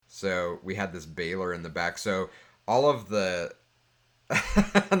So we had this baler in the back. So all of the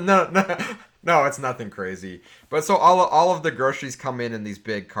no, it's nothing crazy. But so all of the groceries come in these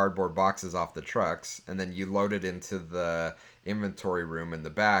big cardboard boxes off the trucks, and then you load it into the inventory room in the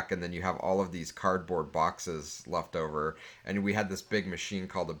back, and then you have all of these cardboard boxes left over. And we had this big machine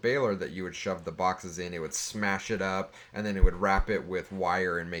called a baler that you would shove the boxes in, it would smash it up, and then it would wrap it with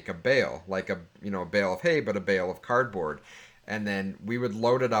wire and make a bale, like a bale of hay, but a bale of cardboard. And then we would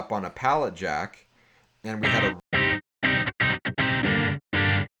load it up on a pallet jack, and we had a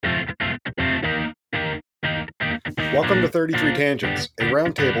Welcome to 33 Tangents, a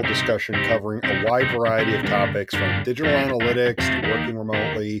roundtable discussion covering a wide variety of topics from digital analytics to working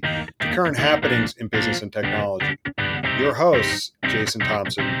remotely to current happenings in business and technology. Your hosts, Jason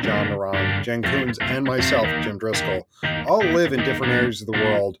Thompson, John Narang, Jen Coons, and myself, Jim Driscoll, all live in different areas of the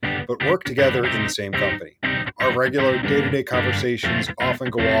world but work together in the same company. Our regular day-to-day conversations often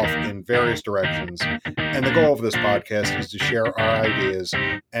go off in various directions, and the goal of this podcast is to share our ideas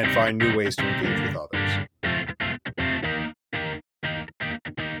and find new ways to engage with others.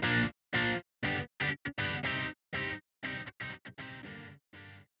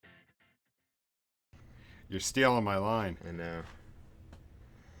 You're stealing my line. I know.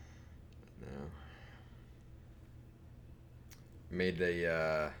 No. Made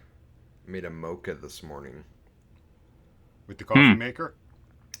a mocha this morning. With the coffee maker?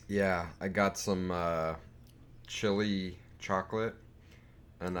 Yeah, I got some chili chocolate,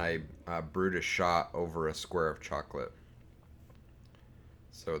 and I brewed a shot over a square of chocolate.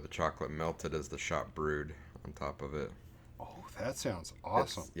 So the chocolate melted as the shot brewed on top of it. Oh, that sounds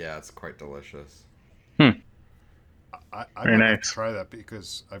awesome. It's quite delicious. I might have to try that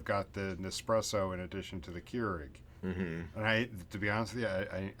because I've got the Nespresso in addition to the Keurig. Mm-hmm. And to be honest with you,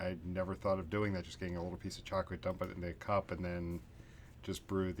 I never thought of doing that. Just getting a little piece of chocolate, dump it in a cup, and then just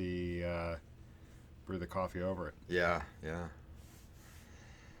brew the coffee over it. Yeah.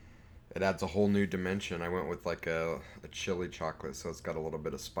 It adds a whole new dimension. I went with like a chili chocolate, so it's got a little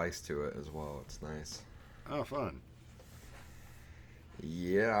bit of spice to it as well. It's nice. Oh, fun.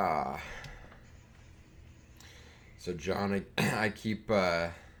 Yeah. So John, I keep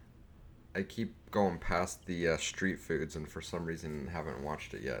going past the street foods, and for some reason haven't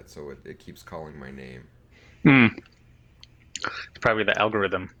watched it yet. So it keeps calling my name. It's probably the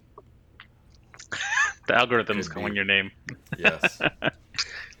algorithm. The algorithm's calling your name. Yes.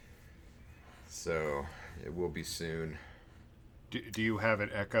 So it will be soon. Do you have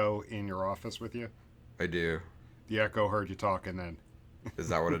an Echo in your office with you? I do. The Echo heard you talking then. Is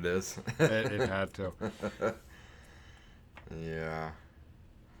that what it is? It had to. Yeah.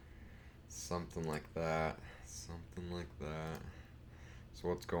 Something like that. So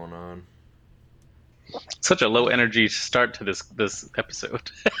what's going on? Such a low energy start to this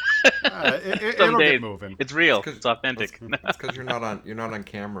episode. It'll get moving. It's real. It's authentic. It's because you're not on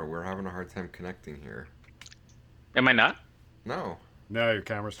camera. We're having a hard time connecting here. Am I not? No. No, your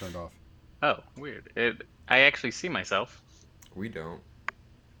camera's turned off. Oh, weird. I actually see myself. We don't.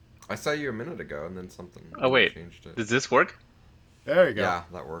 I saw you a minute ago, and then something. Oh wait, changed it. Does this work? There you go. Yeah,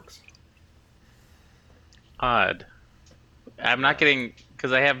 that works. Odd. I'm not getting,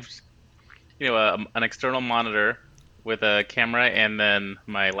 because I have, an external monitor with a camera and then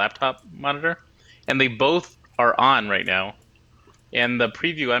my laptop monitor, and they both are on right now. And the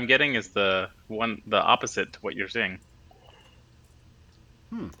preview I'm getting is the opposite to what you're seeing.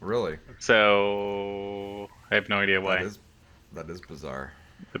 Really? So I have no idea why. That is bizarre.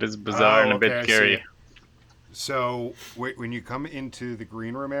 It is bizarre and a bit scary. So when you come into the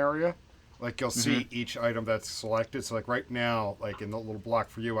green room area, like you'll see each item that's selected. So like right now, like in the little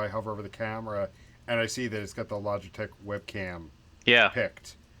block for you, I hover over the camera and I see that it's got the Logitech webcam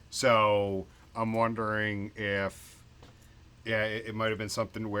picked. So I'm wondering if, it might have been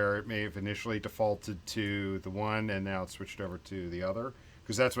something where it may have initially defaulted to the one and now it's switched over to the other.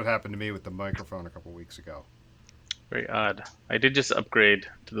 Because that's what happened to me with the microphone a couple weeks ago. Very odd. I did just upgrade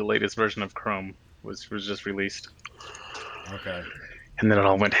to the latest version of Chrome, which was just released. Okay. And then it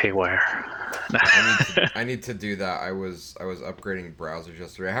all went haywire. I need to do that. I was upgrading browsers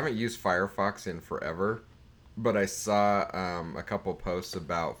yesterday. I haven't used Firefox in forever, but I saw a couple posts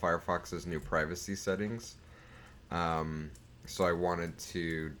about Firefox's new privacy settings. So I wanted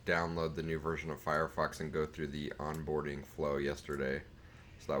to download the new version of Firefox and go through the onboarding flow yesterday.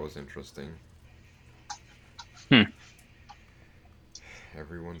 So that was interesting.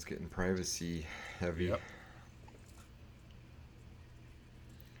 Everyone's getting privacy heavy. Yep.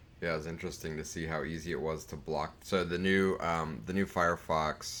 Yeah, it was interesting to see how easy it was to block. So the new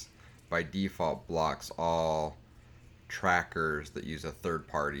Firefox by default blocks all trackers that use a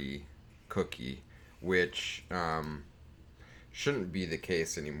third-party cookie, which shouldn't be the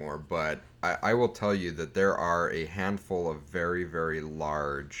case anymore. But I will tell you that there are a handful of very, very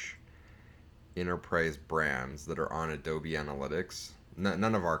large enterprise brands that are on Adobe Analytics.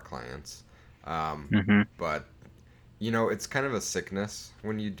 None of our clients, Mm-hmm. but it's kind of a sickness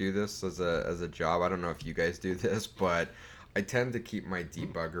when you do this as a job. I don't know if you guys do this, but I tend to keep my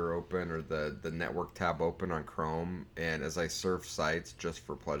debugger open or the network tab open on Chrome, and as I surf sites just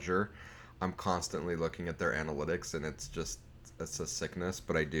for pleasure, I'm constantly looking at their analytics, and it's a sickness,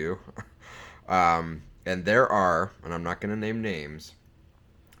 but I do. And there are, and I'm not going to name names,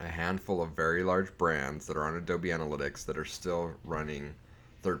 a handful of very large brands that are on Adobe Analytics that are still running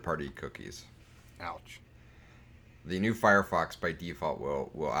third-party cookies. Ouch. The new Firefox by default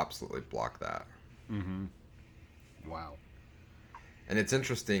will absolutely block that. Mm-hmm. Wow. And it's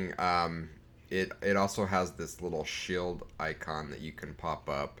interesting. It also has this little shield icon that you can pop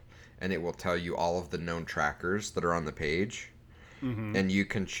up, and it will tell you all of the known trackers that are on the page, Mm-hmm. and you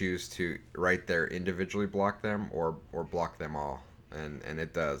can choose to right there individually block them or block them all. And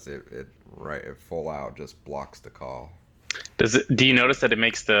it does it full out just blocks the call. Do you notice that it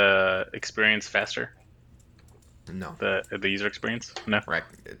makes the experience faster? No, The user experience? No. right?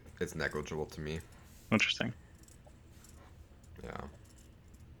 It's negligible to me. Interesting. Yeah.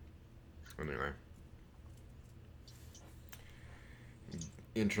 Anyway,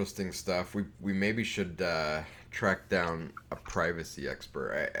 interesting stuff. We maybe should track down a privacy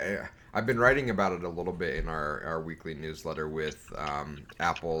expert. I've been writing about it a little bit in our weekly newsletter with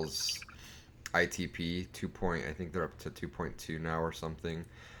Apple's ITP 2. I think they're up to 2.2 now or something.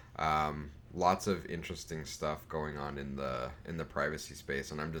 Lots of interesting stuff going on in the privacy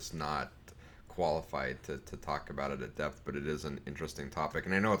space, and I'm just not qualified to talk about it at depth, but it is an interesting topic,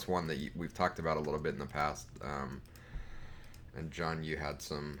 and I know it's one that we've talked about a little bit in the past. And John, you had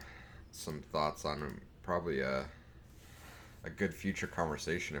some thoughts on probably a good future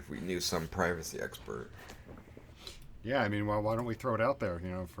conversation if we knew some privacy expert. Yeah, I mean, well, why don't we throw it out there?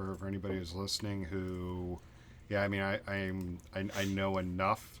 For anybody who's listening, who, yeah, I mean, I know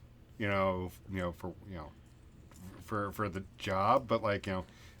enough, for the job, but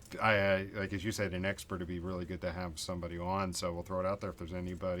I like as you said, an expert would be really good to have somebody on. So we'll throw it out there if there's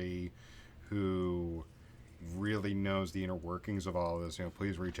anybody who really knows the inner workings of all of this.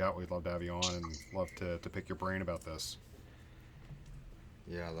 Please reach out. We'd love to have you on and love to pick your brain about this.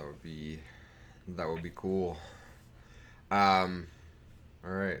 Yeah, that would be cool. All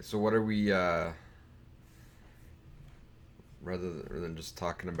right. So what are we? Rather than just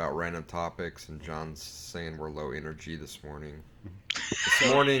talking about random topics, and John's saying we're low energy this morning.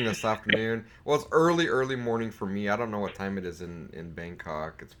 This afternoon. Well, it's early morning for me. I don't know what time it is in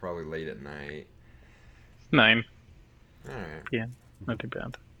Bangkok. It's probably late at night. 9. All right. Yeah, not too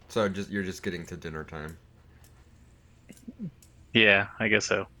bad. So you're just getting to dinner time. Yeah, I guess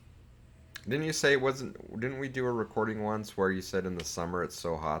so. Didn't you say it wasn't? Didn't we do a recording once where you said in the summer it's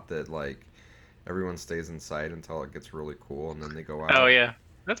so hot that like everyone stays inside until it gets really cool and then they go out? Oh yeah,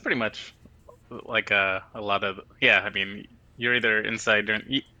 that's pretty much like a lot of I mean, you're either inside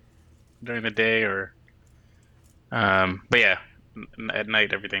during the day or, but yeah, at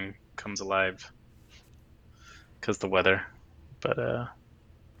night everything comes alive because the weather. But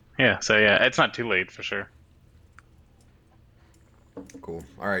yeah, so yeah, it's not too late for sure. Cool.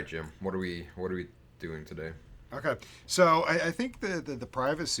 All right, Jim. What are we doing today? Okay, so I think the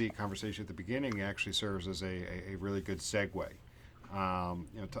privacy conversation at the beginning actually serves as a really good segue.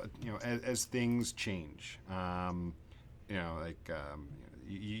 As things change,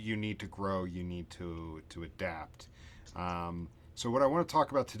 you need to grow, you need to adapt. So what I want to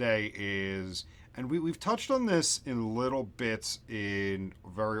talk about today is, and we've touched on this in little bits in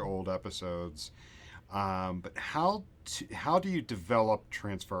very old episodes, but how do you develop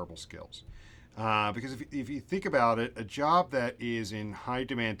transferable skills? Because if you think about it, a job that is in high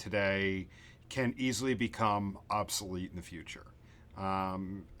demand today can easily become obsolete in the future.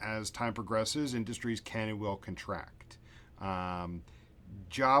 As time progresses, industries can and will contract.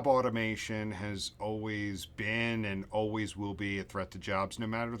 Job automation has always been and always will be a threat to jobs, no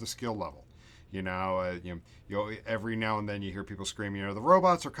matter the skill level. Every now and then you hear people screaming, the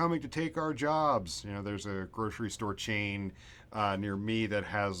robots are coming to take our jobs. There's a grocery store chain near me that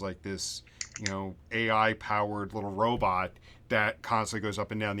has like this, AI-powered little robot that constantly goes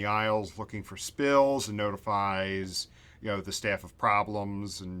up and down the aisles looking for spills and notifies, the staff of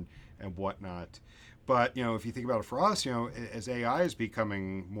problems and whatnot. But, if you think about it for us, as AI is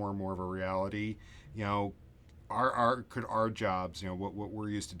becoming more and more of a reality, could our jobs, what we're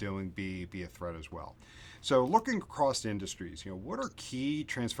used to doing, be a threat as well? So looking across industries, what are key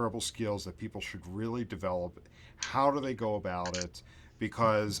transferable skills that people should really develop? How do they go about it?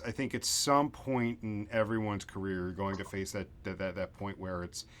 Because I think at some point in everyone's career, you're going to face that point where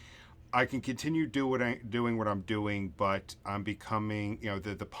it's I can continue doing what I'm doing, but I'm becoming,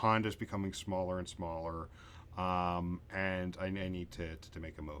 the pond is becoming smaller and smaller, and I need to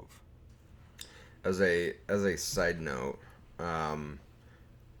make a move. As a side note, um,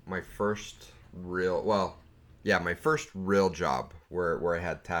 my first real well, yeah, my first real job where I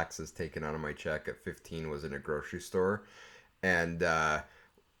had taxes taken out of my check at 15 was in a grocery store, and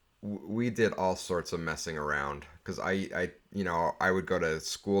we did all sorts of messing around because I would go to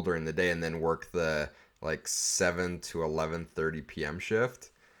school during the day and then work the like 7 to 11:30 p.m.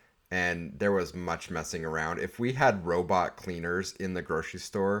 shift, and there was much messing around. If we had robot cleaners in the grocery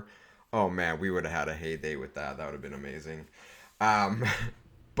store, oh man, we would have had a heyday with that. That would have been amazing. Um,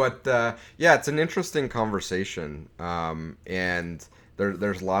 but yeah, it's an interesting conversation, and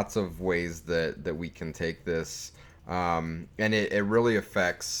there's lots of ways that we can take this, and it really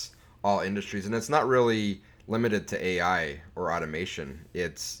affects all industries, and it's not really limited to AI or automation.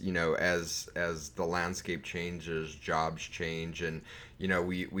 It's as the landscape changes, jobs change, and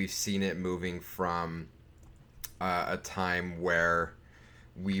we've seen it moving from a time where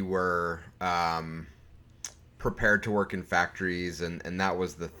we were prepared to work in factories, and that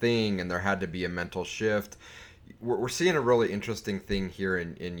was the thing, and there had to be a mental shift. We're seeing a really interesting thing here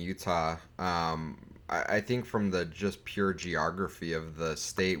in Utah. I think from the just pure geography of the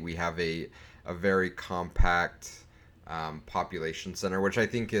state, we have a very compact population center, which I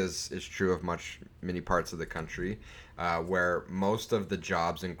think is true of many parts of the country, where most of the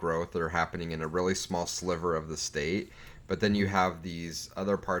jobs and growth are happening in a really small sliver of the state. But then you have these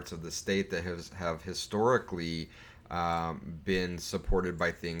other parts of the state that have historically been supported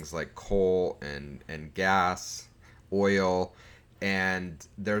by things like coal and gas, oil, and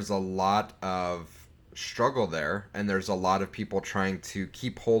there's a lot of struggle there, and there's a lot of people trying to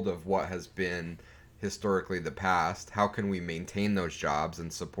keep hold of what has been historically the past. How can we maintain those jobs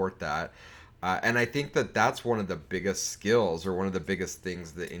and support that? And I think that that's one of the biggest skills, or one of the biggest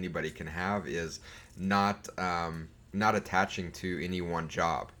things that anybody can have, is not attaching to any one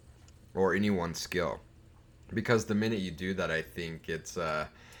job or any one skill, because the minute you do that, I think it's a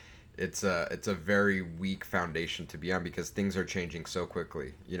very weak foundation to be on, because things are changing so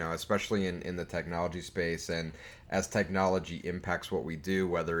quickly, especially in the technology space. And as technology impacts what we do,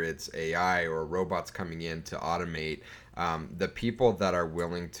 whether it's AI or robots coming in to automate, the people that are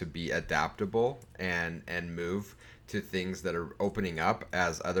willing to be adaptable and move to things that are opening up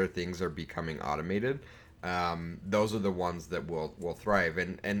as other things are becoming automated, those are the ones that will thrive.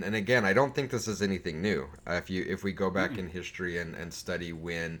 And again, I don't think this is anything new. If we go back in history and study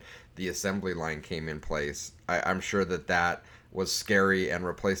when the assembly line came in place, I'm sure that was scary and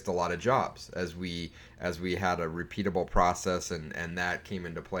replaced a lot of jobs as we had a repeatable process, and that came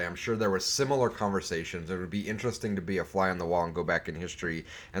into play. I'm sure there were similar conversations. It would be interesting to be a fly on the wall and go back in history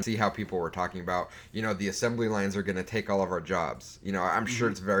and see how people were talking about, the assembly lines are going to take all of our jobs. I'm sure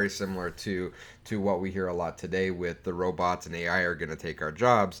it's very similar to what we hear a lot today with the robots and AI are going to take our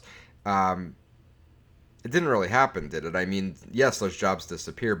jobs. It didn't really happen, did it? I mean, yes, those jobs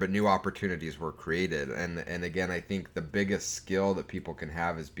disappear, but new opportunities were created. And again, I think the biggest skill that people can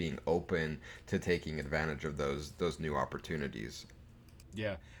have is being open to taking advantage of those new opportunities.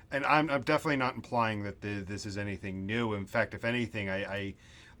 Yeah, and I'm definitely not implying that this is anything new. In fact, if anything, I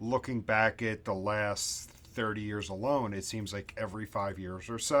looking back at the last 30 years alone, it seems like every 5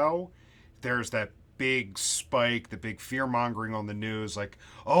 years or so, there's that big spike, the big fear mongering on the news, like,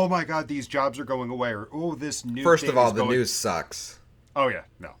 oh my God, these jobs are going away, or oh, this new First thing of all, is the going. news sucks. Oh yeah,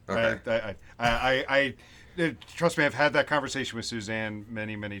 no, Okay. trust me, I've had that conversation with Suzanne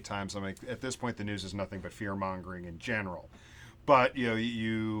many, many times. I'm like, at this point, the news is nothing but fear mongering in general. But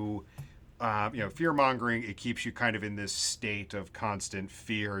fear mongering, it keeps you kind of in this state of constant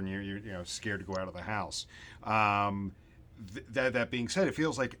fear, and you're scared to go out of the house. That being said, it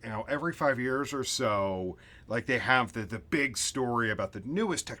feels like every 5 years or so, like they have the big story about the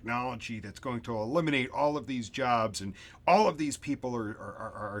newest technology that's going to eliminate all of these jobs, and all of these people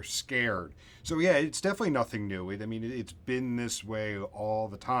are scared. So yeah, it's definitely nothing new. I mean, it's been this way all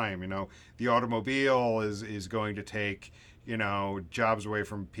the time. The automobile is going to take jobs away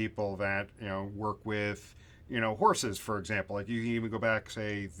from people that work with horses, for example. Like you can even go back,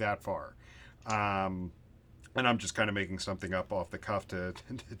 say, that far. And I'm just kind of making something up off the cuff to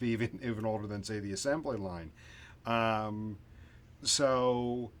be even older than, say, the assembly line.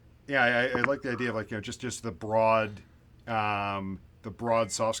 So Yeah, I like the idea of like just the broad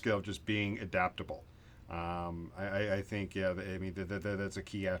soft skill of just being adaptable. I think yeah, I mean that's a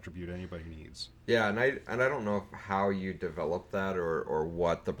key attribute anybody needs. Yeah, and I don't know how you develop that or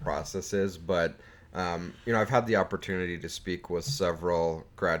what the process is, but I've had the opportunity to speak with several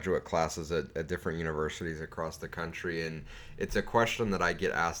graduate classes at different universities across the country, and it's a question that I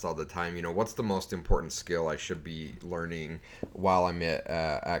get asked all the time. What's the most important skill I should be learning while I'm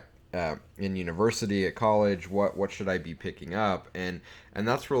in university, at college? What should I be picking up? And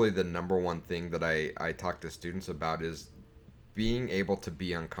that's really the number one thing that I talk to students about is being able to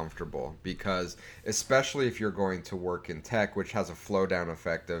be uncomfortable, because especially if you're going to work in tech, which has a flow down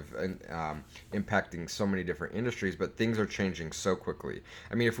effect of impacting so many different industries, but things are changing so quickly.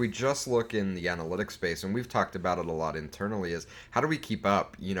 I mean, if we just look in the analytics space, and we've talked about it a lot internally, is how do we keep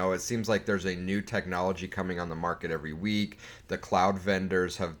up? It seems like there's a new technology coming on the market every week. The cloud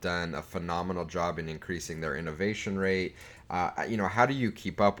vendors have done a phenomenal job in increasing their innovation rate. How do you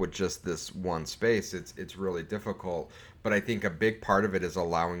keep up with just this one space? It's really difficult, but I think a big part of it is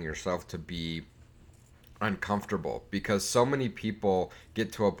allowing yourself to be uncomfortable, because so many people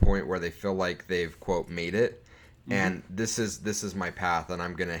get to a point where they feel like they've quote made it, Hmm. and this is my path and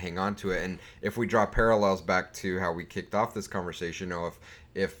I'm going to hang on to it. And if we draw parallels back to how we kicked off this conversation,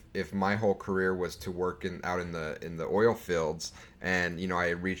 if my whole career was to work out in the oil fields, and I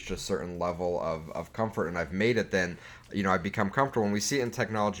had reached a certain level of comfort and I've made it, then I become comfortable. And we see it in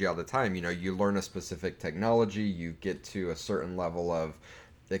technology all the time. You learn a specific technology, you get to a certain level of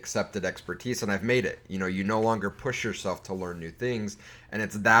accepted expertise, and I've made it. You no longer push yourself to learn new things, and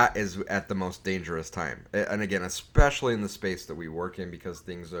that is at the most dangerous time. And again, especially in the space that we work in, because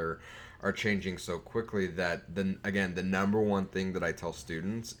things are changing so quickly, that the number one thing that I tell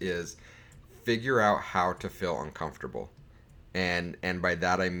students is figure out how to feel uncomfortable. And by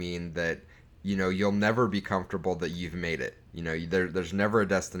that I mean that you'll never be comfortable that you've made it. There's never a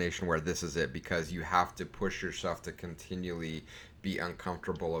destination where this is it, because you have to push yourself to continually be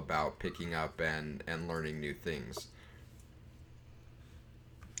uncomfortable about picking up and learning new things.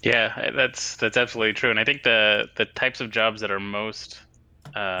 Yeah, that's absolutely true. And I think the types of jobs that are most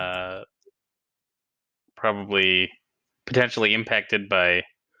uh, probably potentially impacted by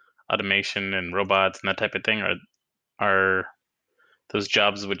automation and robots and that type of thing are those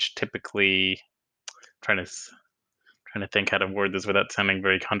jobs which typically trying to trying to think how to word this without sounding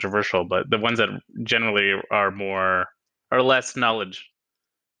very controversial, but the ones that generally are less knowledge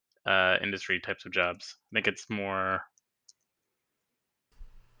industry types of jobs. I think it's more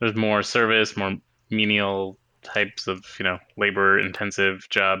there's more service, more menial types of labor intensive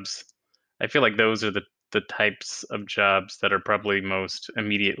jobs. I feel like those are the types of jobs that are probably most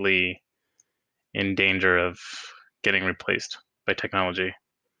immediately in danger of getting replaced by technology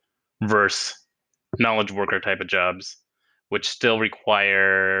versus knowledge worker type of jobs, which still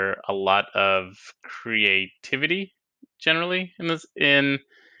require a lot of creativity generally and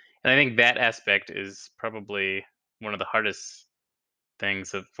I think that aspect is probably one of the hardest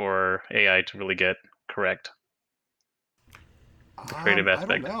things for AI to really get correct, the creative I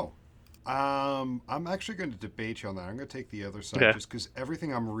don't aspect. know. I'm actually going to debate you on that. I'm going to take the other side Okay. just because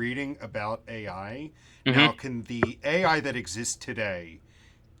everything I'm reading about AI now, Hmm. can the AI that exists today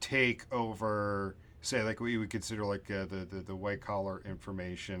take over, say, like what you would consider like the white collar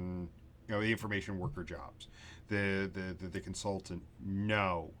information, the information worker jobs, the consultant?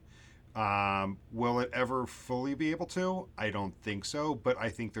 No. Will it ever fully be able to? I don't think so, but I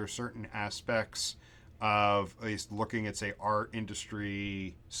think there's certain aspects of, at least looking at, say, our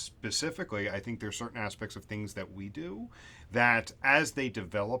industry specifically, I think there's certain aspects of things that we do that as they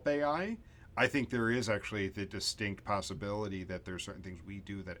develop I think there is actually the distinct possibility that there's certain things we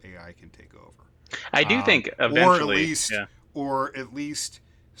do that AI can take over. I do Um, think or at eventually, least yeah. or at least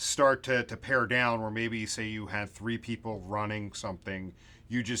start to pare down, where maybe say you had three people running something,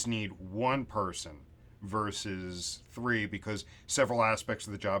 you just need one person versus three because several aspects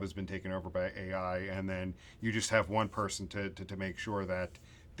of the job has been taken over by AI, and then you just have one person to make sure that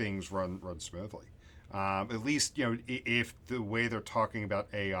things run smoothly. At least if the way they're talking about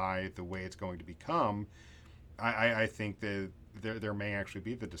AI, the way it's going to become, I think that there may actually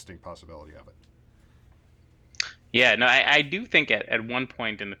be the distinct possibility of it. Yeah, no, I do think at one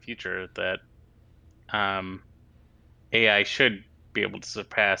point in the future that um, AI should be able to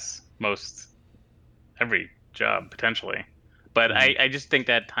surpass most every job potentially. But Mm-hmm. I just think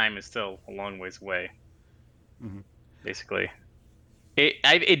that time is still a long ways away, Mm-hmm. basically.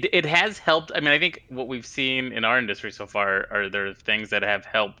 It has helped. I mean, I think what we've seen in our industry so far are there things that have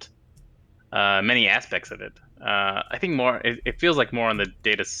helped many aspects of it. I think more. It feels like more on the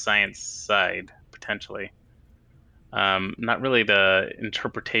data science side potentially. Not really the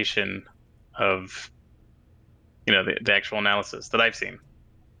interpretation of the actual analysis that I've seen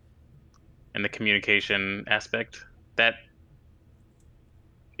and the communication aspect. That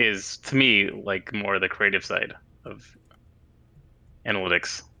is to me like more the creative side of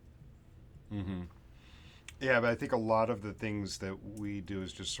analytics. Mm-hmm. Yeah, but I think a lot of the things that we do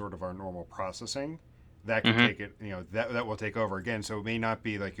is just sort of our normal processing. That can Hmm. take it, that will take over again. So it may not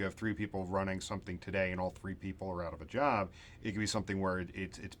be like you have three people running something today and all three people are out of a job. It could be something where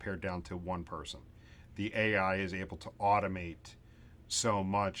it's pared down to one person. The AI is able to automate so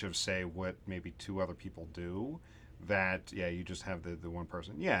much of, say, what maybe two other people do that, yeah, you just have the one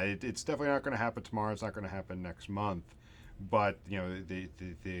person. Yeah, it's definitely not going to happen tomorrow. It's not going to happen next month. But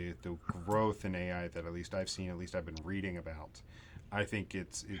the growth in AI that at least I've seen, at least I've been reading about, I think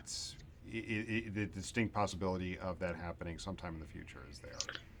the distinct possibility of that happening sometime in the future is there.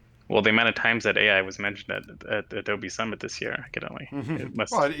 Well, the amount of times that AI was mentioned at Adobe Summit this year, academically, it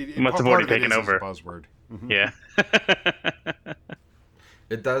Well, must have part already of it taken is a over. buzzword. Yeah.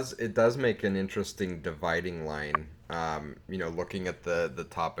 It does make an interesting dividing line. Looking at the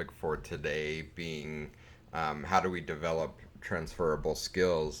topic for today being how do we develop transferable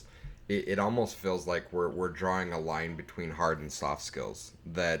skills, it almost feels like we're drawing a line between hard and soft skills.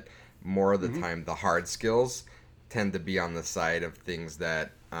 That more of the Mm-hmm. time, the hard skills tend to be on the side of things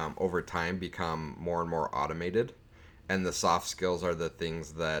that over time become more and more automated, and the soft skills are the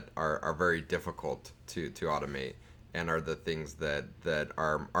things that are very difficult to automate and are the things that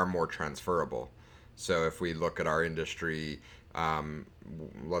are more transferable. So if we look at our industry,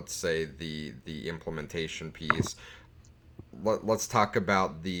 let's say the implementation piece, let's talk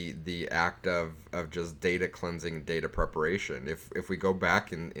about the act of just data cleansing, data preparation. If we go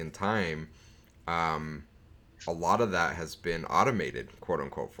back in time, um, a lot of that has been automated, quote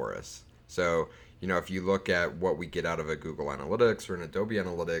unquote, for us. So, if you look at what we get out of a Google Analytics or an Adobe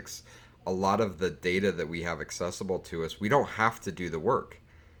Analytics, a lot of the data that we have accessible to us, we don't have to do the work.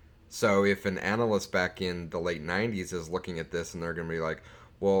 So, if an analyst back in the late 90s is looking at this and they're going to be like,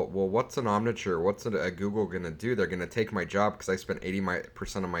 well, what's an Omniture? What's a Google going to do? They're going to take my job because I spent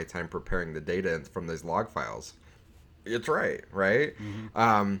 80% of my time preparing the data from these log files. It's right, right? Mm-hmm.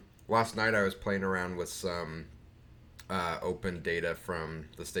 Last night I was playing around with some open data from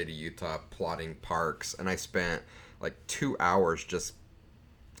the state of Utah plotting parks, and I spent like 2 hours just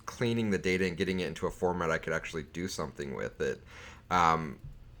cleaning the data and getting it into a format I could actually do something with it. Um,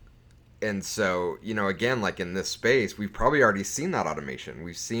 and so, again, like in this space, we've probably already seen that automation.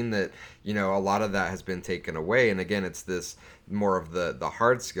 We've seen that, a lot of that has been taken away. And again, it's this more of the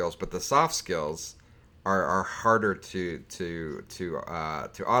hard skills, but the soft skills are harder to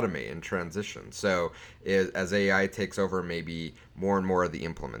automate and transition. So as AI takes over, maybe more and more of the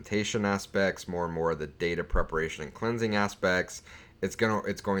implementation aspects, more and more of the data preparation and cleansing aspects, it's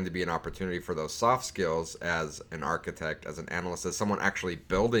going to be an opportunity for those soft skills as an architect, as an analyst, as someone actually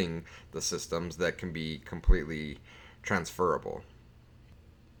building the systems that can be completely transferable.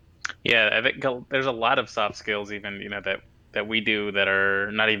 Yeah, I think there's a lot of soft skills even, that we do that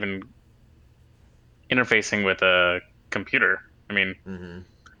are not even interfacing with a computer. I mean, Hmm.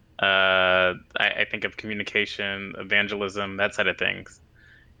 I think of communication, evangelism, that side of things.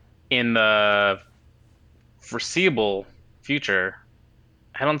 In the foreseeable future,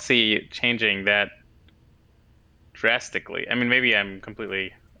 I don't see it changing that drastically. I mean, maybe I'm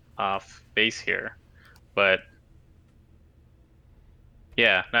completely off base here, but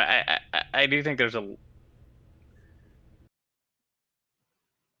yeah, no, I do think there's a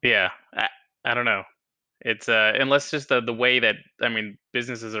yeah, I don't know. It's unless just the way that I mean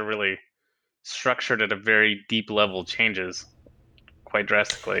businesses are really structured at a very deep level changes quite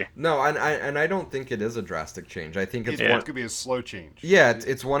drastically. No, and I don't think it is a drastic change. I think it's Yeah, one. It could be a slow change. Yeah,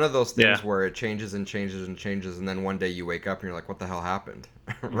 it's one of those yeah, things where it changes and changes and changes, and then one day you wake up and you're like, "What the hell happened?"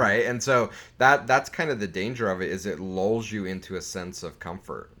 Mm-hmm. Right? And so that's kind of the danger of it, is it lulls you into a sense of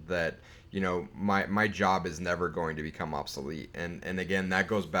comfort that my job is never going to become obsolete. And again, that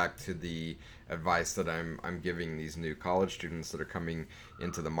goes back to the advice that I'm giving these new college students that are coming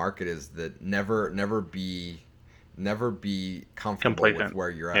into the market, is that never be comfortable with complacent. where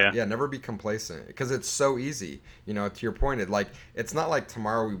you're at. Yeah, Yeah, never be complacent, because it's so easy. To your point, it's not like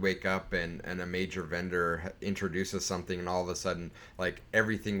tomorrow we wake up and a major vendor introduces something and all of a sudden like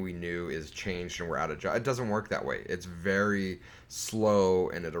everything we knew is changed and we're out of job. It doesn't work that way. It's very slow,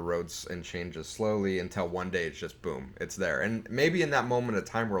 and it erodes and changes slowly until one day it's just boom, it's there. And maybe in that moment of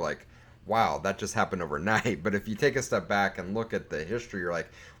time we're like, wow, that just happened overnight. But if you take a step back and look at the history, you're like,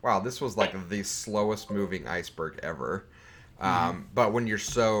 wow, this was like the slowest moving iceberg ever. Mm-hmm. But when you're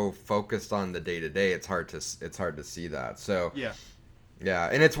so focused on the day to day, it's hard to see that. So Yeah. yeah,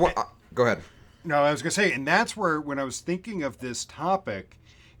 and it's what. Go ahead. No, I was going to say, and that's where, when I was thinking of this topic,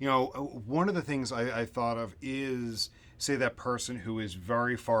 one of the things I thought of is, say, that person who is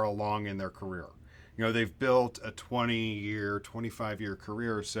very far along in their career. They've built a 20-year, 25-year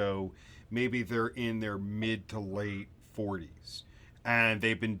career, so maybe they're in their mid to late 40s. And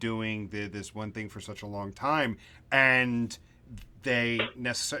they've been doing this one thing for such a long time. And they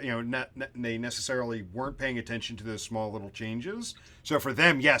necessarily weren't paying attention to those small little changes. So for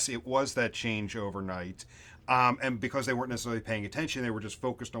them, yes, it was that change overnight. And because they weren't necessarily paying attention, they were just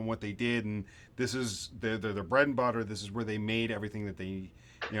focused on what they did, and this is their bread and butter. This is where they made everything that they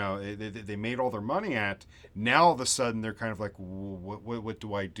made all their money at. Now all of a sudden they're kind of like, what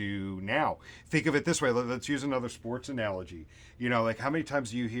do I do now? Think of it this way. Let's use another sports analogy. Like, how many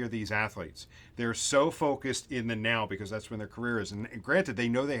times do you hear these athletes? They're so focused in the now because that's when their career is. And granted, they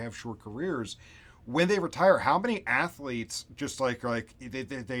know they have short careers. When they retire, how many athletes just like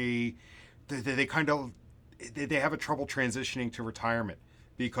they kind of they have a trouble transitioning to retirement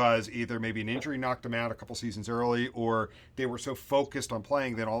because either maybe an injury knocked them out a couple seasons early, or they were so focused on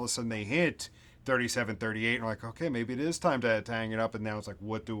playing that all of a sudden they hit 37, 38 and are like, okay, maybe it is time to hang it up. And now it's like,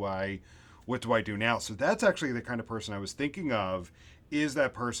 what do I do now? So that's actually the kind of person I was thinking of, is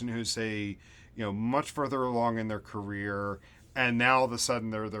that person who's, say, much further along in their career, and now all of a sudden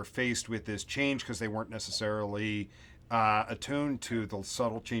they're faced with this change because they weren't necessarily attuned to the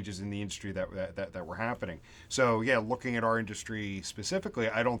subtle changes in the industry that were happening. So yeah, looking at our industry specifically,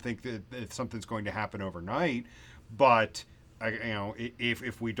 I don't think that something's going to happen overnight, but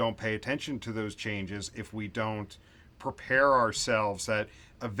if we don't pay attention to those changes, if we don't prepare ourselves, that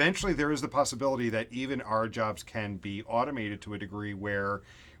eventually there is the possibility that even our jobs can be automated to a degree where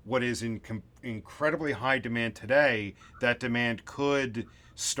what is in incredibly high demand today, that demand could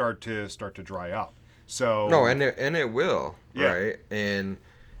start to dry up. No, So and it will, yeah, right? And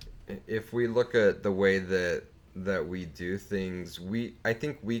if we look at the way that we do things, I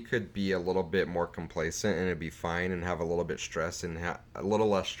think we could be a little bit more complacent and it'd be fine and have a little bit stress and a little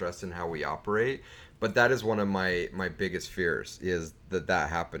less stress in how we operate. But that is one of my biggest fears, is that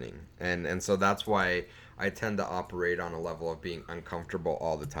happening, and so that's why I tend to operate on a level of being uncomfortable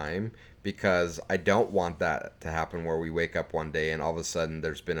all the time, because I don't want that to happen where we wake up one day and all of a sudden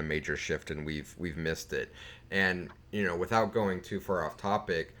there's been a major shift and we've missed it. And without going too far off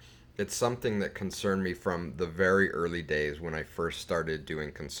topic, it's something that concerned me from the very early days when I first started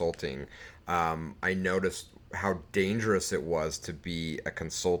doing consulting. I noticed how dangerous it was to be a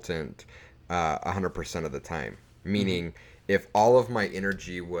consultant 100% of the time. mm-hmm. Meaning, if all of my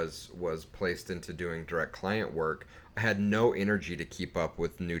energy was placed into doing direct client work, I had no energy to keep up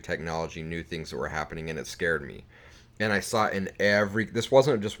with new technology, new things that were happening, and it scared me. And I saw in every, this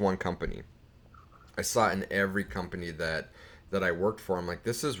wasn't just one company. I saw in every company that I worked for. I'm like,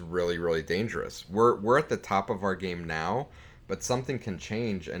 this is really, really dangerous. We're at the top of our game now, but something can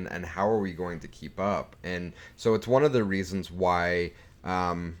change, and how are we going to keep up? And so it's one of the reasons why,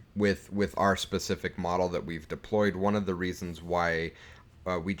 with our specific model that we've deployed, one of the reasons why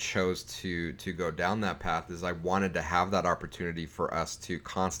we chose to go down that path is I wanted to have that opportunity for us to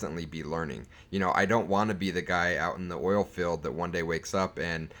constantly be learning. I don't want to be the guy out in the oil field that one day wakes up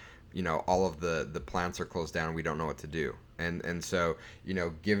and all of the plants are closed down and we don't know what to do. And so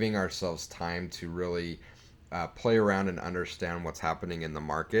giving ourselves time to really play around and understand what's happening in the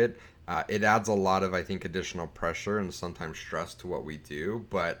market. It adds a lot of, I think, additional pressure and sometimes stress to what we do.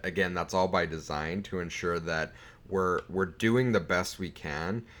 But again, that's all by design to ensure that we're doing the best we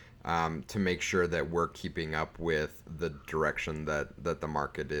can, to make sure that we're keeping up with the direction that the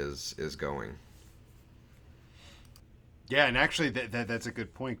market is going. Yeah, and actually that's a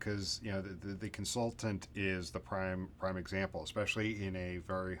good point, because the consultant is the prime example, especially in a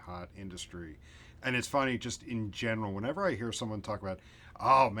very hot industry. And it's funny, just in general, whenever I hear someone talk about,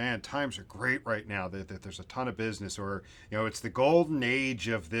 oh man, times are great right now, that there's a ton of business, or it's the golden age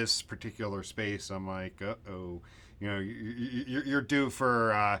of this particular space, I'm like, uh-oh, you're due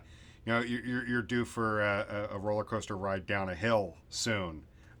for you're due for a roller coaster ride down a hill soon.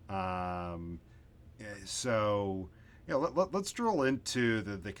 Um, so let's drill into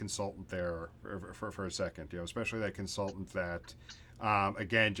the consultant there for a second, especially that consultant that,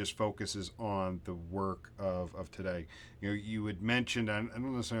 again, just focuses on the work of today. You had mentioned, I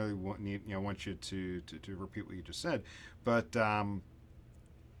don't necessarily want you to repeat what you just said, but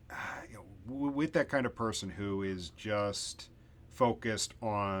with that kind of person who is just focused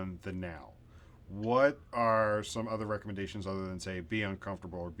on the now. What are some other recommendations other than say be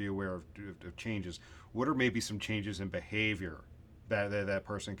uncomfortable or be aware of changes? What are maybe some changes in behavior that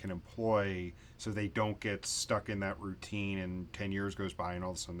person can employ so they don't get stuck in that routine and 10 years goes by and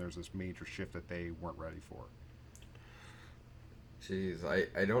all of a sudden there's this major shift that they weren't ready for? Jeez,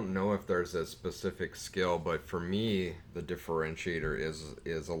 I don't know if there's a specific skill, but for me, the differentiator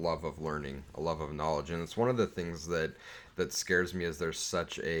is a love of learning, a love of knowledge, and it's one of the things that scares me is there's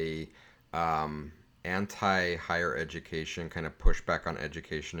such a um, anti higher education kind of pushback on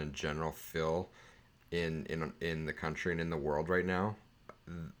education in general feel in the country and in the world right now.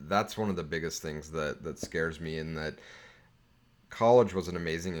 That's one of the biggest things that scares me, in that college was an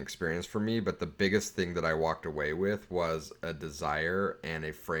amazing experience for me, but the biggest thing that I walked away with was a desire and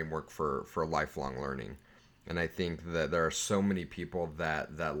a framework for lifelong learning. And I think that there are so many people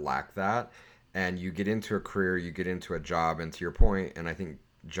that lack that. And you get into a career, you get into a job, and to your point, and I think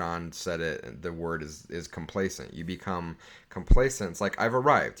John said it, the word is complacent. You become complacent. It's like I've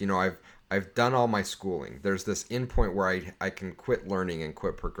arrived. I've done all my schooling. There's this end point where I can quit learning and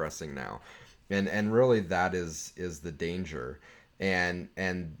quit progressing now. And really that is the danger. And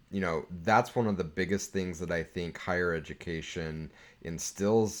that's one of the biggest things that I think higher education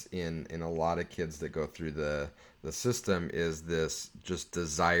instills in a lot of kids that go through the system, is this just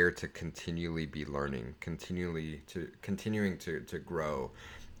desire to continually be learning, continuing to grow.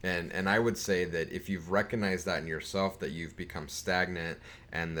 And I would say that if you've recognized that in yourself, that you've become stagnant,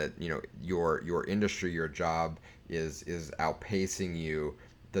 and that your industry, your job is outpacing you,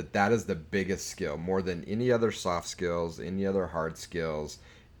 that is the biggest skill, more than any other soft skills, any other hard skills,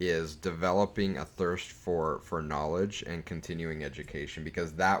 is developing a thirst for knowledge and continuing education,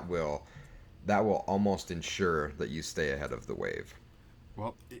 because that will almost ensure that you stay ahead of the wave.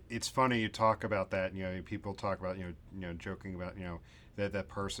 Well, it's funny you talk about that. People talk about joking about that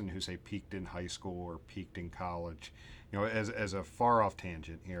person who say peaked in high school or peaked in college. As a far off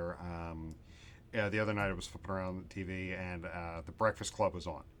tangent here. Yeah, the other night I was flipping around the TV and The Breakfast Club was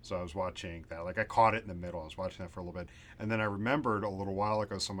on. So I was watching that. Like I caught it in the middle. I was watching that for a little bit. And then I remembered a little while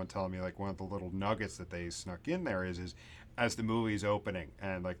ago someone telling me like one of the little nuggets that they snuck in there is as the movie's opening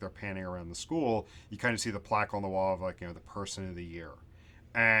and like they're panning around the school, you kind of see the plaque on the wall of like, the person of the year.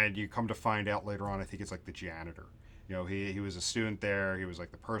 And you come to find out later on, I think it's like the janitor. He was a student there. He was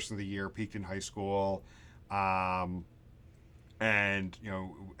like the person of the year, peaked in high school. And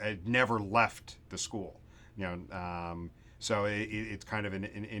had never left the school. So it's kind of an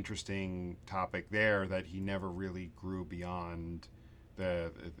interesting topic there that he never really grew beyond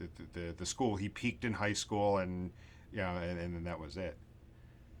the school. He peaked in high school, and and then that was it.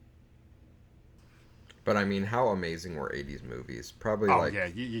 But I mean, how amazing were '80s movies? Probably Oh like, yeah,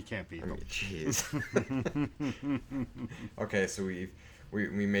 you can't beat I them. mean, jeez. Okay, so we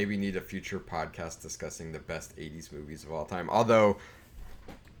maybe need a future podcast discussing the best '80s movies of all time. Although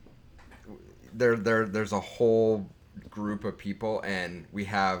there's a whole group of people, and we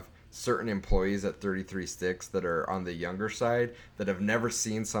have certain employees at 33 Sticks that are on the younger side that have never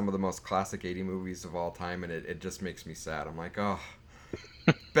seen some of the most classic '80 movies of all time, and it just makes me sad. I'm like, oh,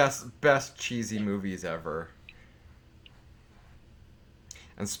 best cheesy movies ever.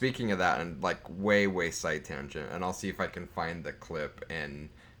 And speaking of that, and like way side tangent, and I'll see if I can find the clip and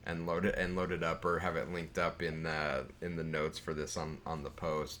load it up or have it linked up in the notes for this on the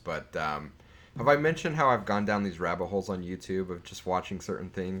post. But have I mentioned how I've gone down these rabbit holes on YouTube of just watching certain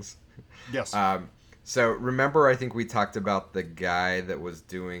things? Yes. So remember, I think we talked about the guy that was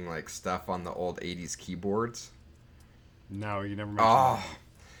doing like stuff on the old '80s keyboards. No, you never mentioned Oh, that.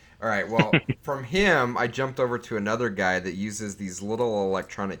 all right. Well, from him, I jumped over to another guy that uses these little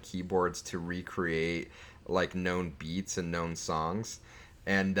electronic keyboards to recreate like known beats and known songs.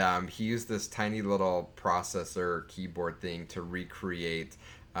 And he used this tiny little processor keyboard thing to recreate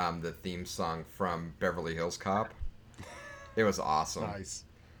the theme song from Beverly Hills Cop. It was awesome. Nice.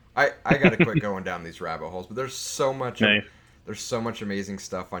 I got to quit going down these rabbit holes, but Nice. there's so much amazing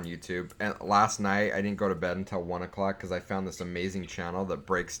stuff on YouTube. And last night I didn't go to bed until 1 o'clock because I found this amazing channel that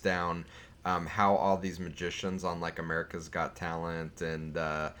breaks down how all these magicians on like America's Got Talent and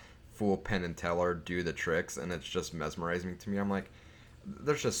Fool Penn and Teller do the tricks, and it's just mesmerizing to me. I'm like,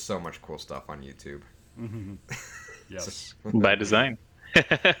 there's just so much cool stuff on YouTube. Yes. By design.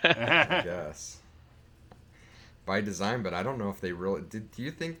 I guess. By design, but I don't know if they really did. Do you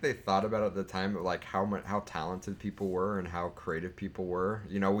think they thought about it at the time, like how talented people were and how creative people were?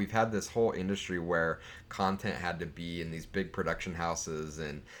 We've had this whole industry where content had to be in these big production houses,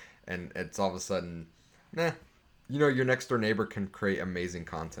 and it's all of a sudden, your next door neighbor can create amazing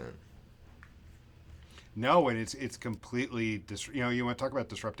content. No, and it's completely you want to talk about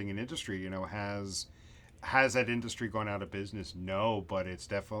disrupting an industry. Has that industry gone out of business? No, but it's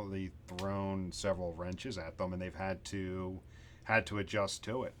definitely thrown several wrenches at them, and they've had to adjust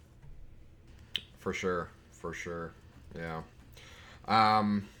to it. For sure, for sure. Yeah.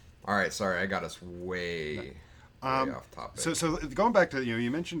 Um. All right. Sorry, I got us way Um, off so, topic. so going back to you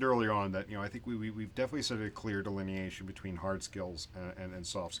mentioned earlier on that I think we've definitely set a clear delineation between hard skills and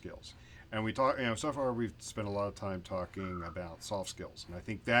soft skills, and we talk so far we've spent a lot of time talking about soft skills, and I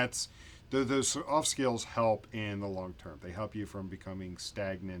think those soft skills help in the long term. They help you from becoming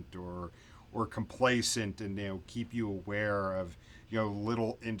stagnant or complacent, and keep you aware of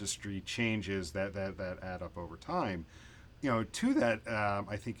little industry changes that add up over time. To that,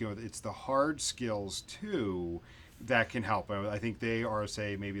 I think it's the hard skills too that can help. I think they are,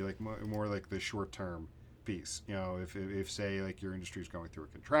 say, maybe like more like the short term piece. If say like your industry is going through a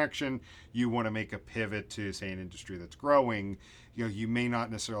contraction, you want to make a pivot to say an industry that's growing. You may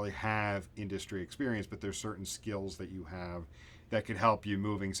not necessarily have industry experience, but there's certain skills that you have that could help you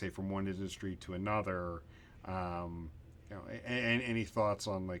moving, say, from one industry to another. Um, any thoughts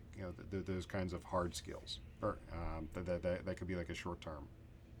on like those kinds of hard skills, or that could be like a short term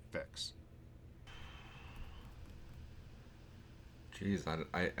fix? Jeez,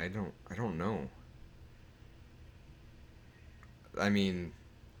 I don't know. I mean,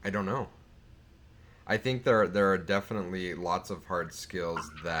 I don't know. I think there are definitely lots of hard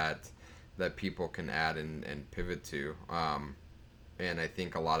skills that people can add and pivot to. And I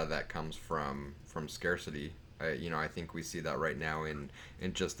think a lot of that comes from scarcity. I think we see that right now in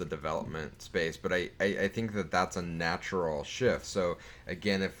just the development space. But I think that's a natural shift. So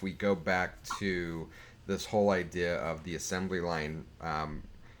again, if we go back to this whole idea of the assembly line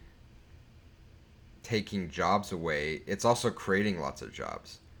taking jobs away, it's also creating lots of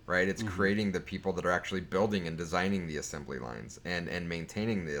jobs, right? It's Mm-hmm. creating the people that are actually building and designing the assembly lines and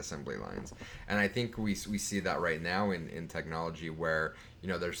maintaining the assembly lines. And I think we see that right now in technology where,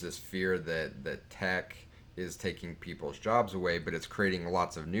 there's this fear that tech is taking people's jobs away, but it's creating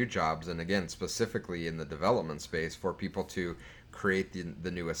lots of new jobs. And again, specifically in the development space for people to create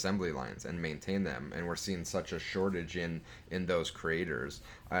the new assembly lines and maintain them. And we're seeing such a shortage in those creators.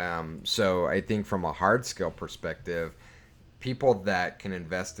 So I think from a hard skill perspective, people that can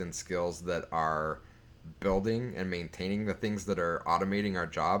invest in skills that are building and maintaining the things that are automating our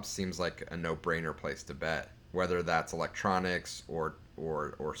jobs seems like a no-brainer place to bet. Whether that's electronics or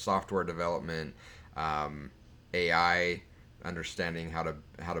software development, AI, understanding how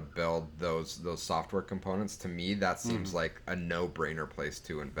to build those software components. To me, that Mm-hmm. seems like a no-brainer place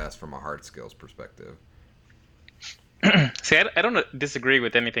to invest from a hard skills perspective. See, I don't disagree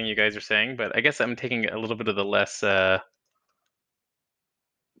with anything you guys are saying, but I guess I'm taking a little bit of the less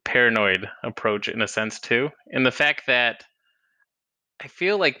paranoid approach in a sense too. In the fact that I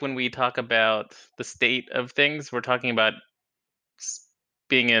feel like when we talk about the state of things, we're talking about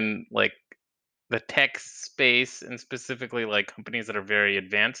being in like the tech space and specifically like companies that are very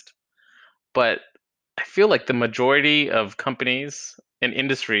advanced. But I feel like the majority of companies and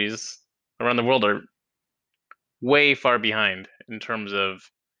industries around the world are way far behind in terms of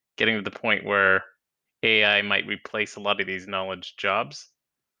getting to the point where AI might replace a lot of these knowledge jobs.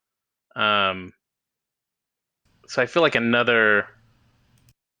 Um, so I feel like another,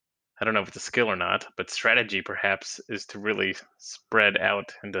 I don't know if it's a skill or not, but strategy perhaps is to really spread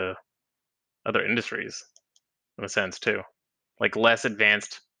out into other industries in a sense too, like less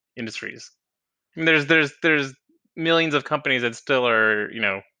advanced industries. I mean, there's millions of companies that still are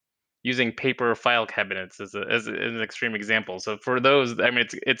using paper file cabinets as an extreme example. So for those, I mean,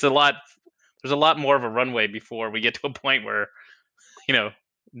 it's a lot. There's a lot more of a runway before we get to a point where you know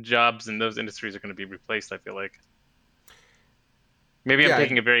jobs in those industries are going to be replaced. I feel like maybe I'm Yeah,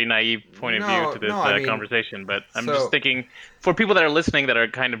 taking a very naive point of view no, to no. this I mean, conversation, but I'm just so thinking for people that are listening that are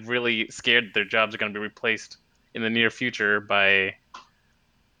kind of really scared that their jobs are going to be replaced in the near future by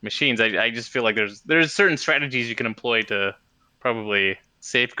machines. I just feel like there's certain strategies you can employ to probably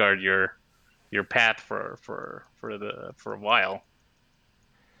safeguard your path for a while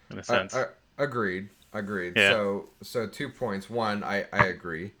in a sense. agreed, agreed. Yeah. So 2 points. One, I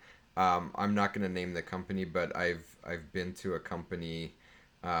agree. I'm not going to name the company, but I've been to a company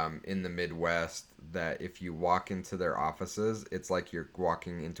in the Midwest that if you walk into their offices, it's like you're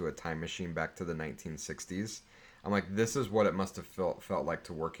walking into a time machine back to the 1960s. I'm like, this is what it must have felt like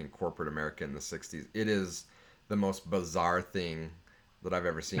to work in corporate America in the 60s. It is the most bizarre thing that I've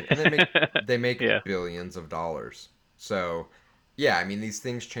ever seen, and they make Yeah. billions of dollars. So, yeah, I mean these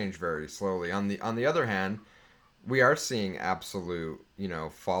things change very slowly. On the other hand, we are seeing absolute,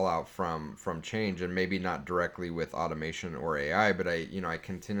 fallout from change, and maybe not directly with automation or AI, but I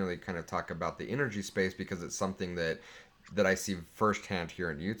continually kind of talk about the energy space because it's something that I see firsthand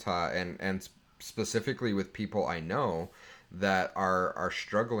here in Utah, and specifically with people I know that are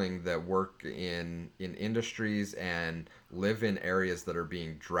struggling, that work in industries and live in areas that are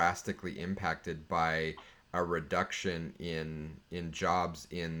being drastically impacted by a reduction in jobs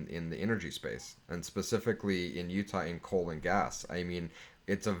in the energy space, and specifically in Utah in coal and gas. I mean,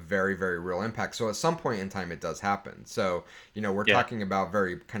 it's a very, very real impact. So at some point in time, it does happen. So we're Yeah. talking about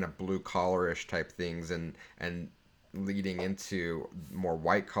very kind of blue collarish type things, and leading into more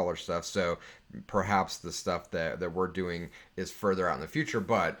white collar stuff. So perhaps the stuff that we're doing is further out in the future,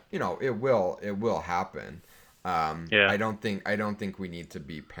 but it will happen. Yeah. I don't think we need to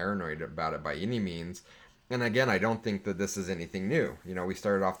be paranoid about it by any means. And again, I don't think that this is anything new. We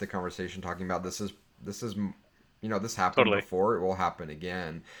started off the conversation talking about this happened Totally. before, it will happen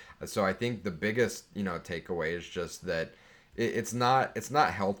again. So I think the biggest takeaway is just that it's not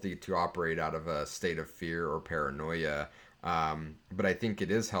healthy to operate out of a state of fear or paranoia. But I think it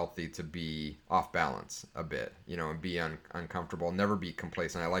is healthy to be off balance a bit, and be uncomfortable, never be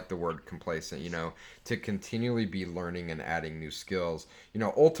complacent. I like the word complacent, to continually be learning and adding new skills.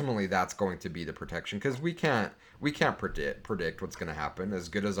 Ultimately that's going to be the protection, because we can't predict what's going to happen. As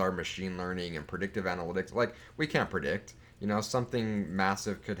good as our machine learning and predictive analytics, like, we can't predict. Something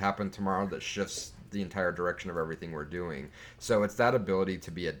massive could happen tomorrow that shifts the entire direction of everything we're doing. So it's that ability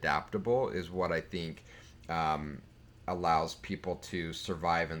to be adaptable is what I think allows people to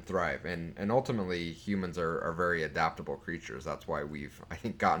survive and thrive. And ultimately, humans are very adaptable creatures. That's why we've, I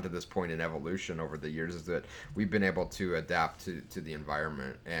think, gotten to this point in evolution over the years, is that we've been able to adapt to the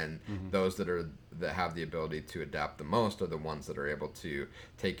environment. And those that have the ability to adapt the most are the ones that are able to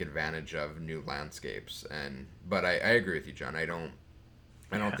take advantage of new landscapes. But I agree with you, John. I don't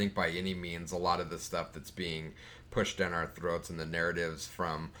think by any means a lot of the stuff that's being pushed down our throats and the narratives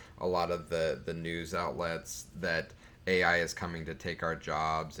from a lot of the news outlets that AI is coming to take our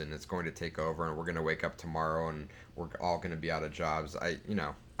jobs and it's going to take over and we're going to wake up tomorrow and we're all going to be out of jobs.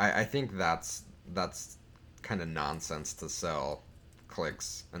 I think that's kind of nonsense to sell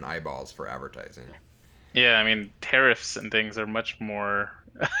clicks and eyeballs for advertising. Yeah, I mean, tariffs and things are much more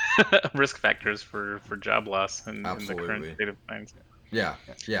risk factors for job loss in the current Absolutely. state of things. Yeah.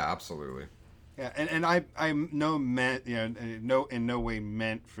 Yeah, absolutely. Yeah, and I'm no meant no in no way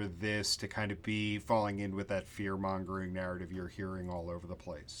meant for this to kind of be falling in with that fear mongering narrative you're hearing all over the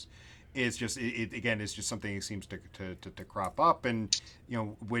place. It's just again, it's just something that seems to crop up, and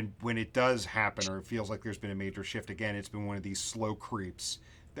when it does happen or it feels like there's been a major shift again, it's been one of these slow creeps,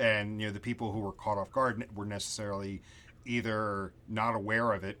 and the people who were caught off guard were necessarily either not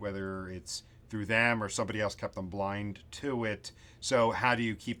aware of it, whether it's through them or somebody else kept them blind to it. So how do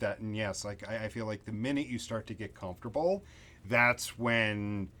you keep that? And yes, like I feel like the minute you start to get comfortable, that's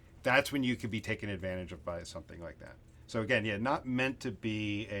when you could be taken advantage of by something like that. So again, yeah, not meant to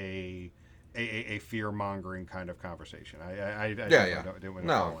be a fear mongering kind of conversation. I Yeah, definitely yeah. didn't want to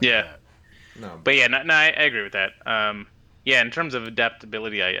No, fall into Yeah, that. no. but yeah, no, I agree with that. Yeah, in terms of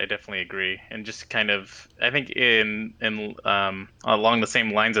adaptability, I definitely agree. And just kind of, I think in along the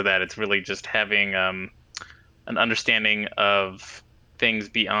same lines of that, it's really just having an understanding of things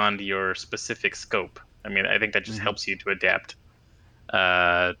beyond your specific scope. I mean, I think that just Mm-hmm. helps you to adapt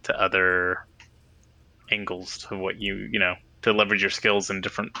to other angles to what to leverage your skills in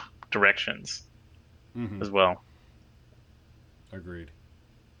different directions Mm-hmm. as well. Agreed.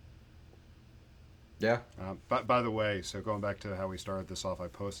 Yeah. But by the way, so going back to how we started this off, I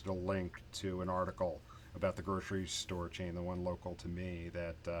posted a link to an article about the grocery store chain, the one local to me,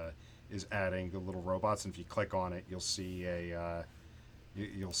 that is adding the little robots. And if you click on it, you'll see a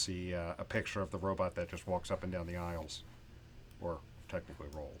picture of the robot that just walks up and down the aisles, or technically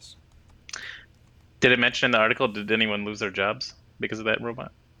rolls. Did it mention in the article? Did anyone lose their jobs because of that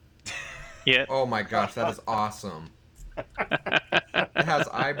robot? Yeah. Oh my gosh, that is awesome. It has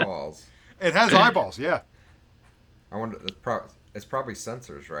eyeballs. It has eyeballs, yeah. I wonder. It's probably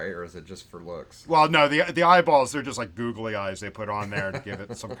sensors, right? Or is it just for looks? Well, no, the eyeballs, they're just like googly eyes they put on there to give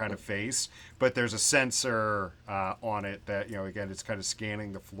it some kind of face. But there's a sensor on it that again, it's kind of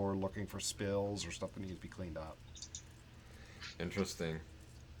scanning the floor, looking for spills or stuff that needs to be cleaned up. Interesting.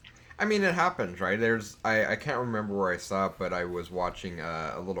 I mean, it happens, right? I can't remember where I saw it, but I was watching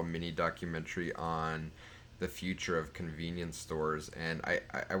a little mini documentary on the future of convenience stores, and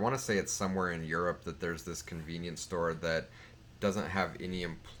I want to say it's somewhere in Europe that there's this convenience store that doesn't have any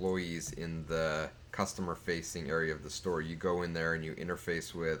employees in the customer facing area of the store. You go in there and you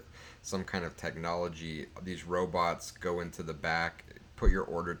interface with some kind of technology. These robots go into the back, put your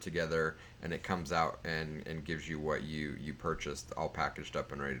order together, and it comes out and gives you what you purchased, all packaged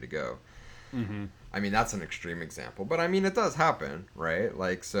up and ready to go. Mm-hmm. I mean, that's an extreme example, but I mean, it does happen, right?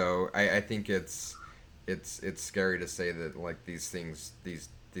 Like, so I think it's scary to say that like these things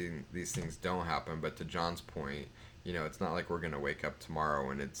don't happen. But to John's point, it's not like we're gonna wake up tomorrow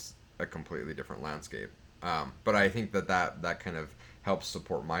and it's a completely different landscape. But I think that kind of helps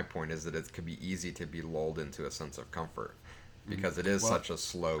support my point, is that it could be easy to be lulled into a sense of comfort because it is Well, such a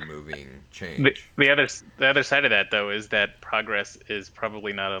slow moving The, change. the other side of that though is that progress is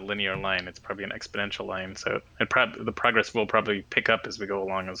probably not a linear line. It's probably an exponential line. So the progress will probably pick up as we go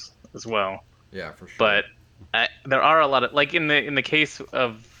along as well. Yeah, for sure. But there are a lot of, like, in the case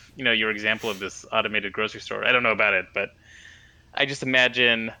of your example of this automated grocery store. I don't know about it, but I just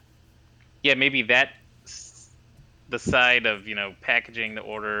imagine, yeah, maybe the side of packaging the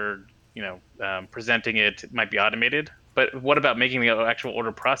order, presenting it might be automated. But what about making the actual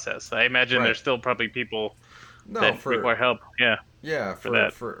order process? I imagine Right. there's still probably people No, that for require help. Yeah, Yeah, for for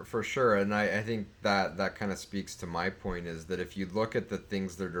that. for for sure, and I think that kind of speaks to my point, is that if you look at the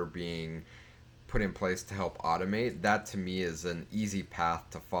things that are being put in place to help automate, that to me is an easy path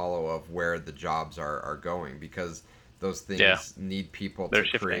to follow of where the jobs are going, because those Yeah, things need people they're to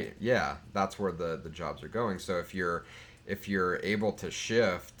shifting. create. Yeah, that's where the jobs are going. So if you're able to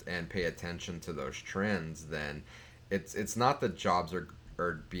shift and pay attention to those trends, then it's not that jobs are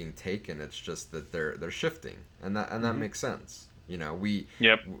being taken, it's just that they're shifting, and that mm-hmm. makes sense. We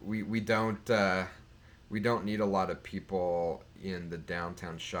Yep. we we don't we don't need a lot of people in the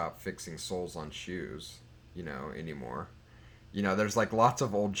downtown shop fixing soles on shoes, anymore. There's like lots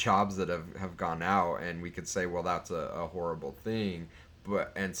of old jobs that have gone out, and we could say, well, that's a horrible thing,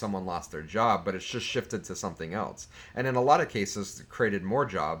 and someone lost their job, but it's just shifted to something else. And in a lot of cases, created more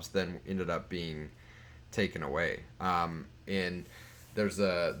jobs than ended up being taken away. And there's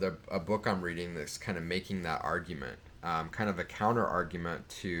a book I'm reading that's kind of making that argument, kind of a counter argument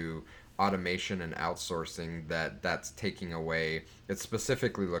to automation and outsourcing, that's taking away. It's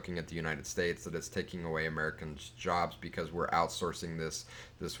specifically looking at the United States, that it's taking away Americans' jobs because we're outsourcing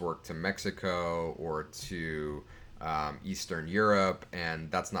this work to Mexico or to Eastern Europe, and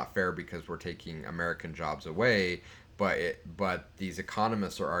that's not fair because we're taking American jobs away. But these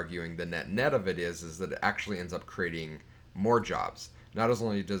economists are arguing the net of it is that it actually ends up creating more jobs. Not as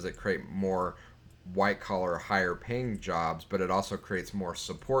only does it create more white collar, higher paying jobs, but it also creates more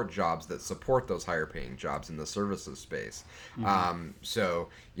support jobs that support those higher paying jobs in the services space. Mm-hmm. So,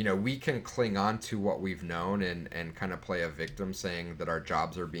 we can cling on to what we've known and kind of play a victim, saying that our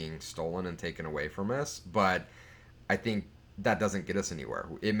jobs are being stolen and taken away from us. But I think that doesn't get us anywhere.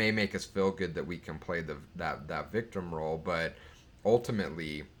 It may make us feel good that we can play that victim role, but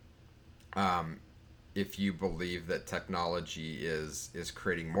ultimately, um, if you believe that technology is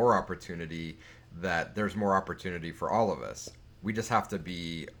creating more opportunity, that there's more opportunity for all of us. We just have to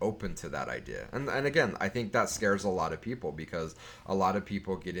be open to that idea. And again, I think that scares a lot of people, because a lot of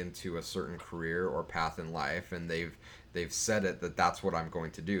people get into a certain career or path in life, and they've said that that's what I'm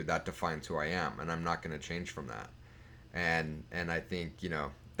going to do. That defines who I am, and I'm not going to change from that. And I think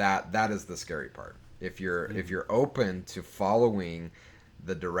that is the scary part. If you're open to following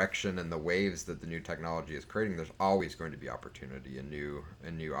the direction and the waves that the new technology is creating, there's always going to be opportunity and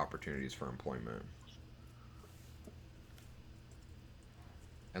new opportunities for employment.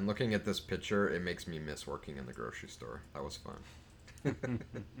 And looking at this picture, it makes me miss working in the grocery store. That was fun.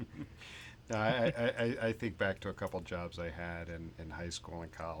 No, I think back to a couple jobs I had in high school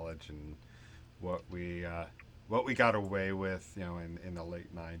and college, and what we uh, what we got away with, in the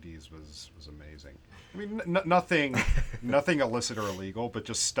late '90s was amazing. I mean, nothing illicit or illegal, but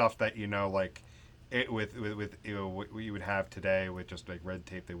just stuff that like it with what you would have today with just like red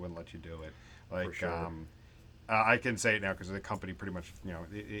tape. They wouldn't let you do it. For Like sure. I can say it now because the company pretty much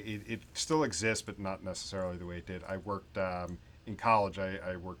it still exists, but not necessarily the way it did. I worked. In college,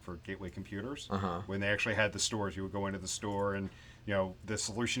 I worked for Gateway Computers. Uh huh. When they actually had the stores, you would go into the store, and the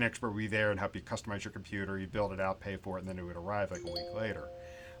solution expert would be there and help you customize your computer. You build it out, pay for it, and then it would arrive like a week later.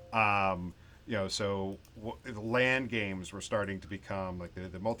 So the LAN games were starting to become like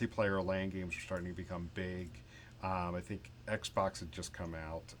the multiplayer LAN games were starting to become big. I think Xbox had just come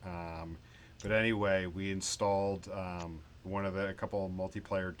out. But anyway, we installed a couple of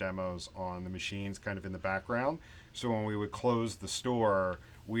multiplayer demos on the machines kind of in the background. So when we would close the store,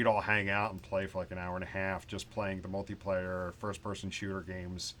 we'd all hang out and play for like an hour and a half just playing the multiplayer first person shooter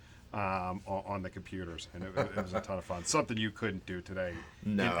games on the computers, and it was a ton of fun. Something you couldn't do today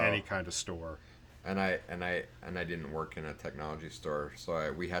in No. any kind of store. And I didn't work in a technology store,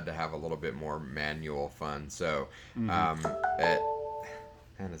 so we had to have a little bit more manual fun. So, man,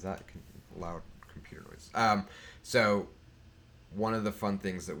 is that loud computer noise? So one of the fun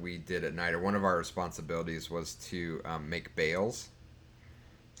things that we did at night, or one of our responsibilities, was to make bales.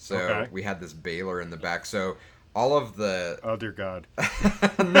 So we had this baler in the back. So all of the Oh dear God!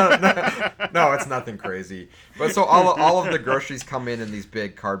 no, it's nothing crazy. But so all of the groceries come in these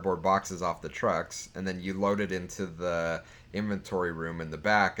big cardboard boxes off the trucks, and then you load it into the inventory room in the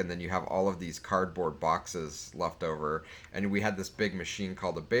back, and then you have all of these cardboard boxes left over. And we had this big machine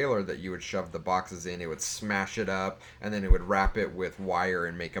called a baler that you would shove the boxes in. It would smash it up, and then it would wrap it with wire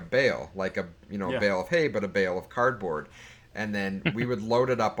and make a bale, like a bale of hay, but a bale of cardboard. And then we would load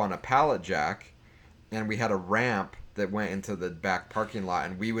it up on a pallet jack, and we had a ramp that went into the back parking lot,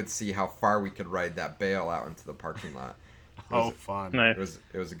 and we would see how far we could ride that bale out into the parking lot. Fun! Nice.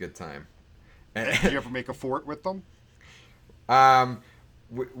 It was a good time. Did you ever make a fort with them?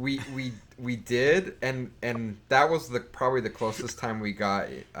 We did, and that was probably the closest time we got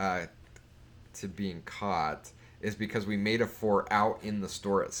to being caught, is because we made a fort out in the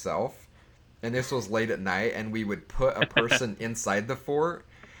store itself, and this was late at night, and we would put a person inside the fort.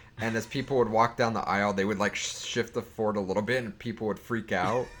 And as people would walk down the aisle, they would like shift the fort a little bit, and people would freak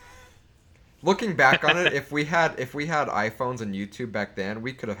out. Looking back on it, if we had iPhones and YouTube back then,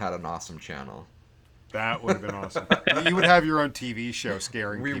 we could have had an awesome channel. That would have been awesome. You would have your own TV show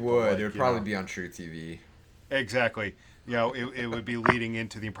scaring people. We would. Like, it would probably be on True TV. Exactly. It would be leading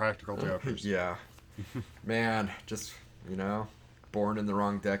into the Impractical Jokers. Yeah. Man, just born in the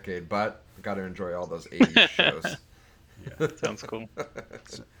wrong decade, but got to enjoy all those 80s shows. Yeah. Sounds cool.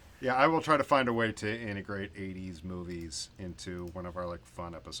 Yeah, I will try to find a way to integrate 80s movies into one of our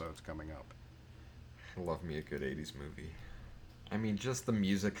fun episodes coming up. I love me a good 80s movie. I mean, just the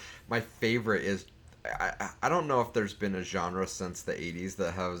music. My favorite is, I don't know if there's been a genre since the 80s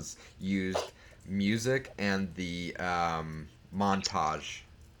that has used music and the montage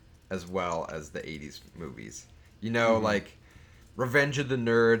as well as the 80s movies. Like Revenge of the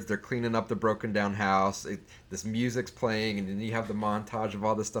Nerds, they're cleaning up the broken down house. This music's playing, and then you have the montage of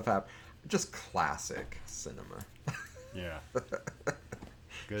all this stuff happen. Just classic cinema. Yeah.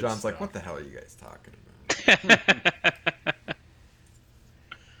 John's stuff. like, what the hell are you guys talking about?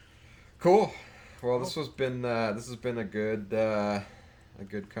 Cool. Well, this has been a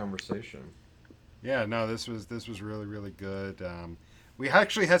good conversation. Yeah, no, this was really, really good. We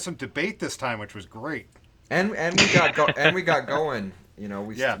actually had some debate this time, which was great. And we got going.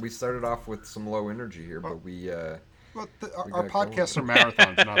 We started off with some low energy here, but our podcasts are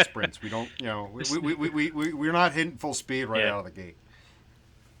marathons, not sprints. We don't, we're not hitting full speed right out of the gate.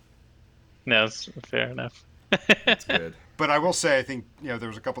 No, that's fair enough. That's good. But I will say, I think there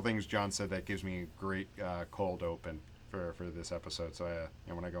was a couple things John said that gives me a great cold open for this episode. So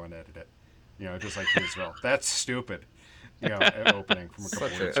when I go and edit it, just like Israel, that's stupid. Opening from a couple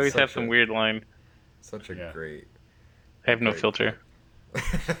Such weeks. I always have some weird line. Such a great. I have no filter.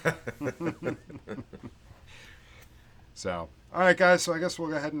 So, all right, guys. So I guess we'll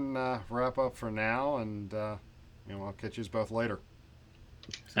go ahead and wrap up for now, and I'll catch you both later.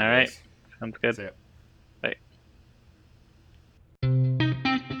 All right. Sounds good. See ya. Bye.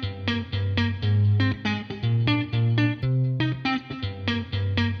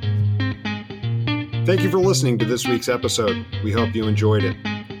 Thank you for listening to this week's episode. We hope you enjoyed it.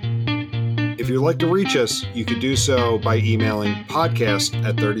 If you'd like to reach us, you could do so by emailing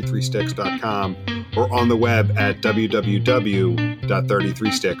podcast@33sticks.com or on the web at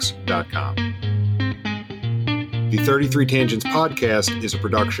www.33sticks.com. The 33 Tangents podcast is a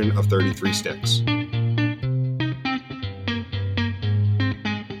production of 33 Sticks.